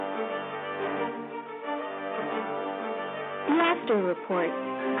Astro Report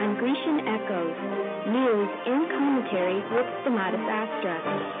on Grecian Echoes. News and commentary with Stamatis Astra.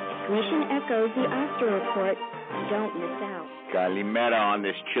 Grecian Echoes, the Astro Report. Don't miss out. Kalimera on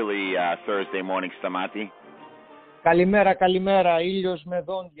this chilly Thursday morning, Stamati. Καλημέρα, ήλιος με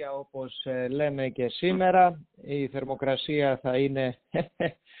δόντια όπως λέμε και σήμερα. Η θερμοκρασία θα είναι,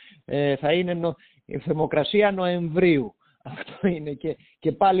 η θερμοκρασία Νοεμβρίου. Αυτό είναι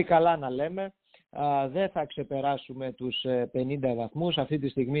και πάλι καλά να λέμε. Δεν θα ξεπεράσουμε τους 50 βαθμούς. Αυτή τη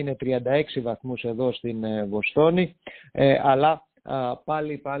στιγμή είναι 36 βαθμούς εδώ στην Βοστόνη. Αλλά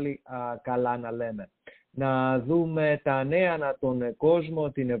πάλι καλά να λέμε. Να δούμε τα νέα ανά τον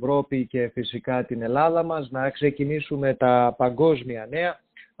κόσμο, την Ευρώπη και φυσικά την Ελλάδα μας. Να ξεκινήσουμε τα παγκόσμια νέα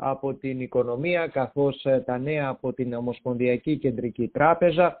από την οικονομία, καθώς τα νέα από την Ομοσπονδιακή Κεντρική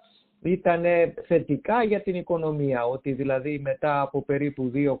Τράπεζα ήταν θετικά για την οικονομία, ότι δηλαδή μετά από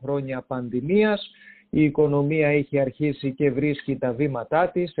περίπου 2 χρόνια πανδημίας η οικονομία έχει αρχίσει και βρίσκει τα βήματά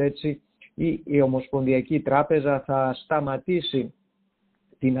της. Έτσι η Ομοσπονδιακή Τράπεζα θα σταματήσει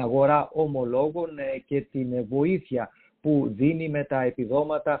την αγορά ομολόγων και την βοήθεια που δίνει με τα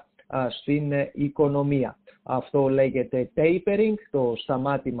επιδόματα στην οικονομία. Αυτό λέγεται tapering, το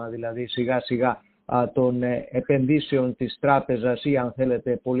σταμάτημα δηλαδή σιγά σιγά των επενδύσεων της τράπεζας ή αν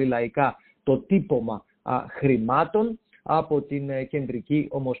θέλετε πολύ λαϊκά το τύπομα χρημάτων από την Κεντρική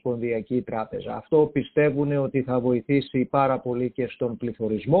Ομοσπονδιακή Τράπεζα. Αυτό πιστεύουν ότι θα βοηθήσει πάρα πολύ και στον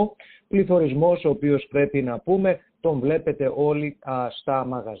πληθωρισμό. Πληθωρισμός ο οποίος πρέπει να πούμε τον βλέπετε όλοι στα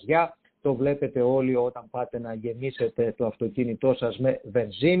μαγαζιά, το βλέπετε όλοι όταν πάτε να γεμίσετε το αυτοκίνητό σας με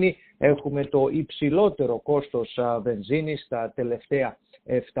βενζίνη. Έχουμε το υψηλότερο κόστος βενζίνης τα τελευταία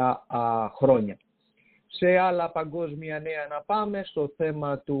 7 χρόνια. Σε άλλα παγκόσμια νέα να πάμε στο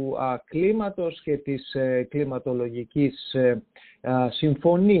θέμα του κλίματος και της κλιματολογικής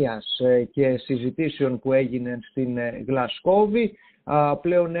συμφωνίας και συζητήσεων που έγιναν στην Γλασκόβη.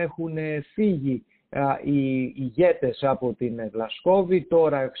 Πλέον έχουν φύγει οι ηγέτες από την Γλασκόβη.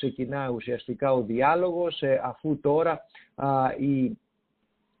 Τώρα ξεκινά ουσιαστικά ο διάλογος, αφού τώρα οι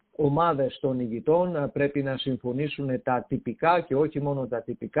ομάδες των ηγητών πρέπει να συμφωνήσουν τα τυπικά και όχι μόνο τα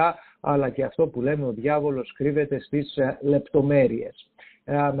τυπικά, αλλά και αυτό που λέμε ο διάβολος κρύβεται στις λεπτομέρειες.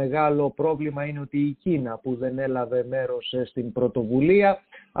 Μεγάλο πρόβλημα είναι ότι η Κίνα που δεν έλαβε μέρος στην πρωτοβουλία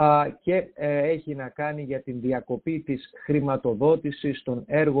και έχει να κάνει για την διακοπή της χρηματοδότησης των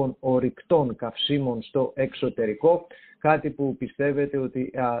έργων ορυκτών καυσίμων στο εξωτερικό, κάτι που πιστεύετε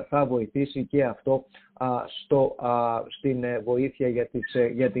ότι θα βοηθήσει και αυτό στην βοήθεια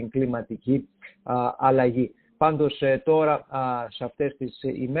για την κλιματική αλλαγή. Πάντως τώρα σε αυτές τις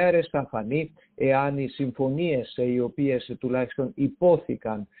ημέρες θα φανεί εάν οι συμφωνίες οι οποίες τουλάχιστον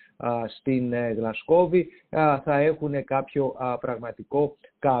υπόθηκαν στην Γλασκόβη θα έχουν κάποιο πραγματικό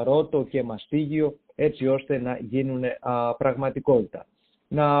καρότο και μαστίγιο έτσι ώστε να γίνουν πραγματικότητα.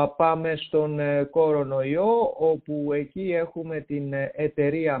 Να πάμε στον κορονοϊό, όπου εκεί έχουμε την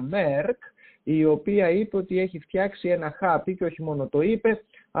εταιρεία Merck, η οποία είπε ότι έχει φτιάξει ένα χάπι και όχι μόνο το είπε,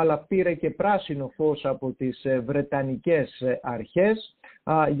 αλλά πήρε και πράσινο φως από τις βρετανικές αρχές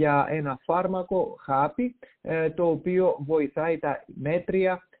για ένα φάρμακο χάπι, το οποίο βοηθάει τα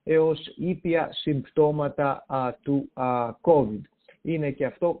μέτρια έως ήπια συμπτώματα του COVID. Είναι και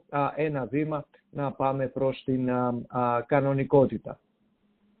αυτό ένα βήμα να πάμε προς την κανονικότητα.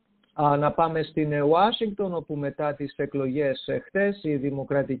 Να πάμε στην Ουάσιγκτον, όπου μετά τις εκλογές χθες οι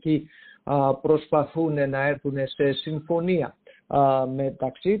δημοκρατικοί προσπαθούν να έρθουν σε συμφωνία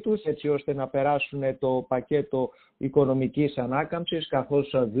μεταξύ τους έτσι ώστε να περάσουν το πακέτο οικονομικής ανάκαμψης,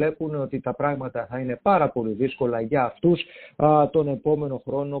 καθώς βλέπουν ότι τα πράγματα θα είναι πάρα πολύ δύσκολα για αυτούς τον επόμενο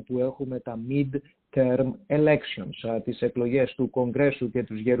χρόνο που έχουμε τα mid-term elections, τις εκλογές του Κογκρέσου και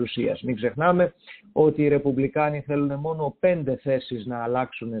της Γερουσίας. Μην ξεχνάμε ότι οι Ρεπουμπλικάνοι θέλουν μόνο 5 θέσεις να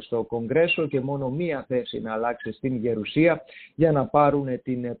αλλάξουν στο Κογκρέσο και μόνο 1 θέση να αλλάξει στην Γερουσία για να πάρουν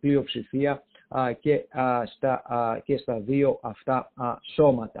την πλειοψηφία και στα 2 αυτά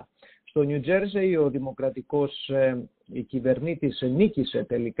σώματα. Στο Νιου Τζέρσεϊ ο δημοκρατικός κυβερνήτης νίκησε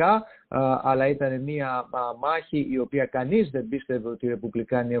τελικά, αλλά ήταν μια μάχη η οποία κανείς δεν πίστευε ότι οι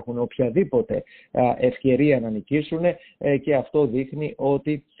Ρεπουμπλικάνοι έχουν οποιαδήποτε ευκαιρία να νικήσουν και αυτό δείχνει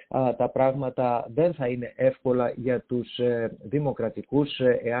ότι τα πράγματα δεν θα είναι εύκολα για τους δημοκρατικούς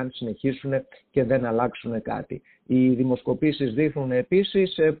εάν συνεχίσουν και δεν αλλάξουν κάτι. Οι δημοσκοπήσεις δείχνουν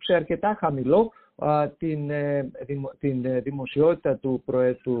επίσης σε αρκετά χαμηλό την δημοσιότητα του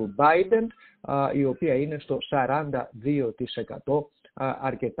Προέδρου Biden, η οποία είναι στο 42%,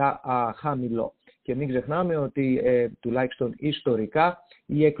 αρκετά χαμηλό. Και μην ξεχνάμε ότι τουλάχιστον ιστορικά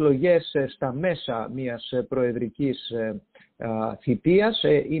οι εκλογές στα μέσα μιας προεδρικής θητείας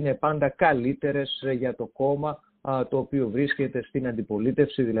είναι πάντα καλύτερες για το κόμμα το οποίο βρίσκεται στην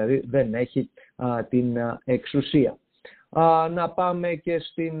αντιπολίτευση, δηλαδή δεν έχει την εξουσία. Να πάμε και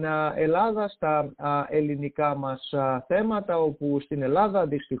στην Ελλάδα, στα ελληνικά μας θέματα, όπου στην Ελλάδα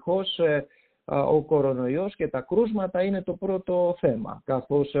δυστυχώς ο κορονοϊός και τα κρούσματα είναι το πρώτο θέμα,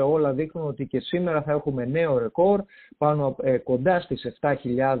 καθώς όλα δείχνουν ότι και σήμερα θα έχουμε νέο ρεκόρ, κοντά στις 7.000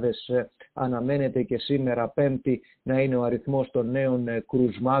 αναμένεται και σήμερα Πέμπτη να είναι ο αριθμός των νέων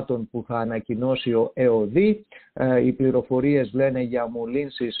κρουσμάτων που θα ανακοινώσει ο ΕΟΔΗ. Οι πληροφορίες λένε για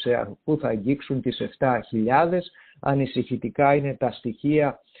μολύνσεις που θα αγγίξουν τις 7.000. Ανησυχητικά είναι τα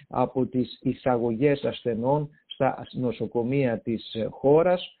στοιχεία από τις εισαγωγές ασθενών στα νοσοκομεία της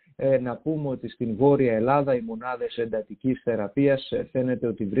χώρας. Να πούμε ότι στην Βόρεια Ελλάδα οι μονάδες εντατικής θεραπείας φαίνεται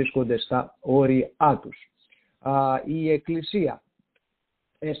ότι βρίσκονται στα όρια τους. Η Εκκλησία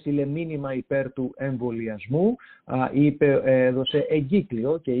έστειλε μήνυμα υπέρ του εμβολιασμού, έδωσε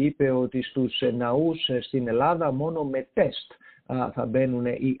εγκύκλιο και είπε ότι στους ναούς στην Ελλάδα μόνο με τεστ θα μπαίνουν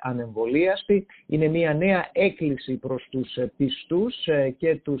οι ανεμβολίαστοι. Είναι μια νέα έκκληση προς τους πιστούς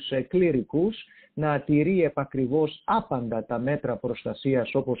και τους κληρικούς να τηρεί επακριβώς άπαντα τα μέτρα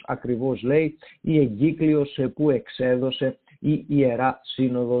προστασίας, όπως ακριβώς λέει η εγκύκλιος που εξέδωσε η Ιερά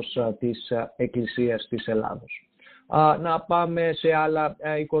Σύνοδος της Εκκλησίας της Ελλάδος. Να πάμε σε άλλα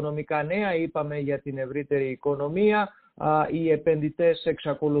οικονομικά νέα. Είπαμε για την ευρύτερη οικονομία. Οι επενδυτές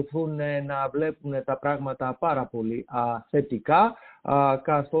εξακολουθούν να βλέπουν τα πράγματα πάρα πολύ θετικά,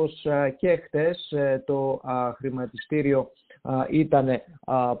 καθώς και χτες το χρηματιστήριο ήταν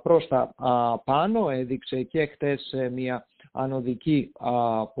προς τα πάνω, έδειξε και χτες μια ανωδική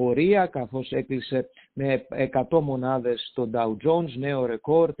πορεία, καθώς έκλεισε με 100 μονάδες το Dow Jones, νέο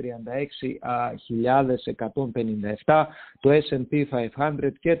ρεκόρ 36.157, το S&P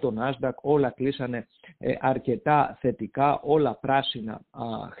 500 και το Nasdaq όλα κλείσανε αρκετά θετικά, όλα πράσινα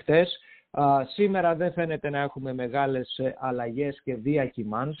χτες. Σήμερα δεν φαίνεται να έχουμε μεγάλες αλλαγές και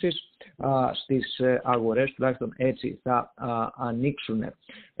διακυμάνσεις στις αγορές, τουλάχιστον έτσι θα ανοίξουν.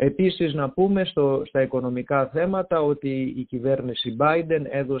 Επίσης να πούμε στα οικονομικά θέματα ότι η κυβέρνηση Biden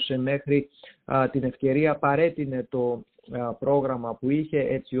έδωσε μέχρι την ευκαιρία, παρέτεινε το πρόγραμμα που είχε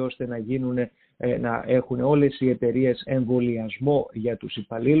έτσι ώστε να έχουν όλες οι εταιρείες εμβολιασμό για τους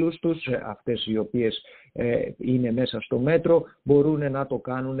υπαλλήλους τους, αυτές οι οποίες είναι μέσα στο μέτρο, μπορούν να το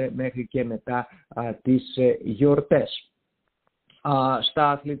κάνουν μέχρι και μετά τις γιορτές. Στα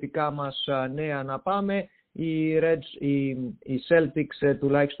αθλητικά μας νέα να πάμε, οι Celtics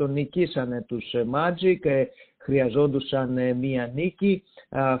τουλάχιστον νικήσανε τους Magic, χρειαζόντουσαν μία νίκη.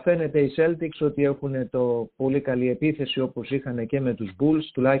 Φαίνεται οι Celtics ότι έχουν το πολύ καλή επίθεση όπως είχαν και με τους Bulls,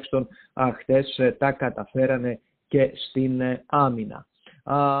 τουλάχιστον χτες τα καταφέρανε και στην άμυνα.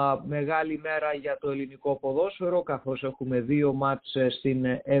 Μεγάλη μέρα για το ελληνικό ποδόσφαιρο, καθώς έχουμε 2 μάτς στην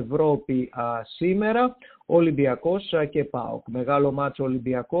Ευρώπη σήμερα, Ολυμπιακός και ΠΑΟΚ. Μεγάλο μάτς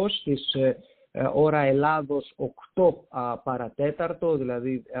Ολυμπιακός στις ώρα Ελλάδος 8 παρατέταρτο,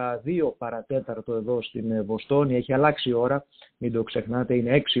 δηλαδή 2 παρατέταρτο εδώ στην Βοστόνη. Έχει αλλάξει η ώρα, μην το ξεχνάτε,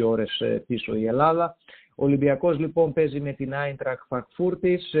 είναι 6 ώρες πίσω η Ελλάδα. Ο Ολυμπιακός λοιπόν παίζει με την Άιντραχτ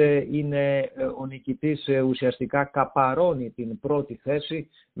Φραγκφούρτης, είναι ο νικητής, ουσιαστικά καπαρώνει την πρώτη θέση,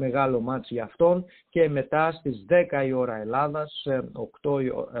 μεγάλο μάτς για αυτόν, και μετά στις 10 η ώρα Ελλάδας,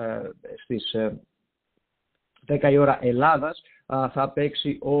 στις 10 η ώρα Ελλάδας, θα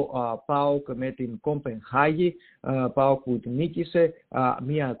παίξει ο ΠΑΟΚ με την Κοπενχάγη, ΠΑΟΚ που την νίκησε.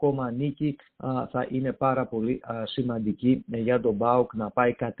 Μία ακόμα νίκη θα είναι πάρα πολύ σημαντική για τον ΠΑΟΚ να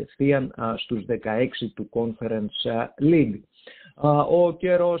πάει κατευθείαν στους 16 του Conference League. Ο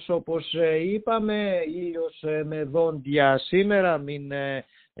καιρός, όπως είπαμε, ήλιος με δόντια σήμερα, μην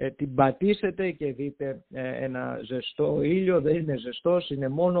την πατήσετε και δείτε ένα ζεστό ήλιο, δεν είναι ζεστός, είναι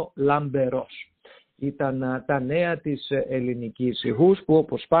μόνο λαμπερός. Ήταν τα νέα της ελληνικής ηχούς, που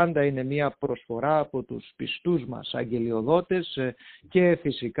όπως πάντα είναι μια προσφορά από τους πιστούς μας αγγελιοδότες και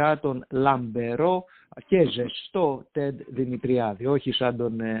φυσικά τον λαμπερό και ζεστό Τεντ Δημητριάδη, όχι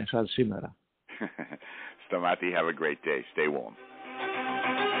σαν σήμερα. Σταμάτη, have a great day. Stay warm.